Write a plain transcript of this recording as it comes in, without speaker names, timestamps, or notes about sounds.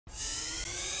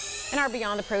In our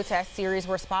Beyond the Protest series,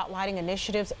 we're spotlighting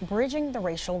initiatives bridging the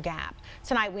racial gap.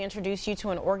 Tonight, we introduce you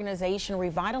to an organization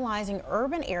revitalizing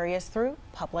urban areas through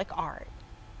public art.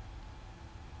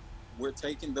 We're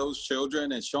taking those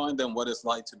children and showing them what it's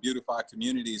like to beautify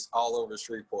communities all over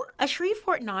Shreveport. A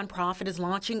Shreveport nonprofit is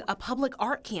launching a public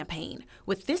art campaign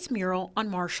with this mural on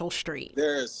Marshall Street.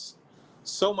 There's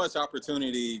so much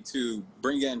opportunity to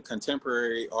bring in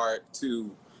contemporary art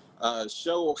to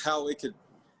show how it could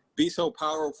be so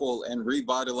powerful in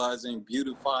revitalizing,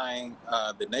 beautifying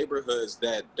the neighborhoods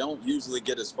that don't usually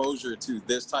get exposure to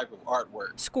this type of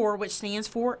artwork. SCORE, which stands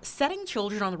for Setting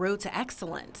Children on the Road to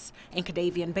Excellence. And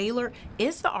Kadavian Baylor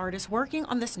is the artist working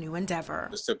on this new endeavor.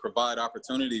 It's to provide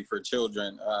opportunity for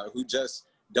children who just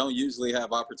don't usually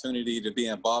have opportunity to be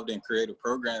involved in creative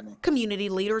programming. Community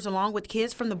leaders along with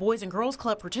kids from the Boys and Girls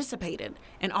Club participated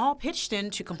and all pitched in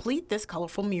to complete this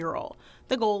colorful mural.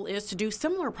 The goal is to do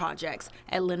similar projects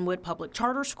at Linwood Public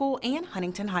Charter School and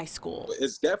Huntington High School.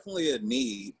 It's definitely a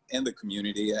need in the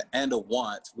community and a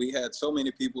want. We had so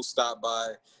many people stop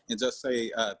by and just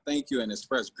say thank you and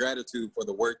express gratitude for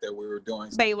the work that we were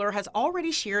doing. Baylor has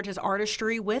already shared his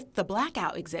artistry with the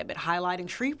Blackout exhibit highlighting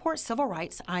Shreveport civil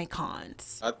rights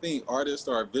icons. I think artists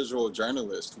are visual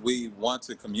journalists. We want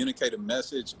to communicate a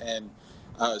message and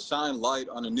shine light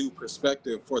on a new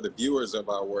perspective for the viewers of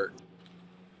our work.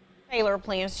 Baylor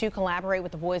plans to collaborate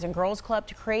with the Boys and Girls Club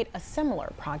to create a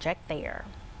similar project there.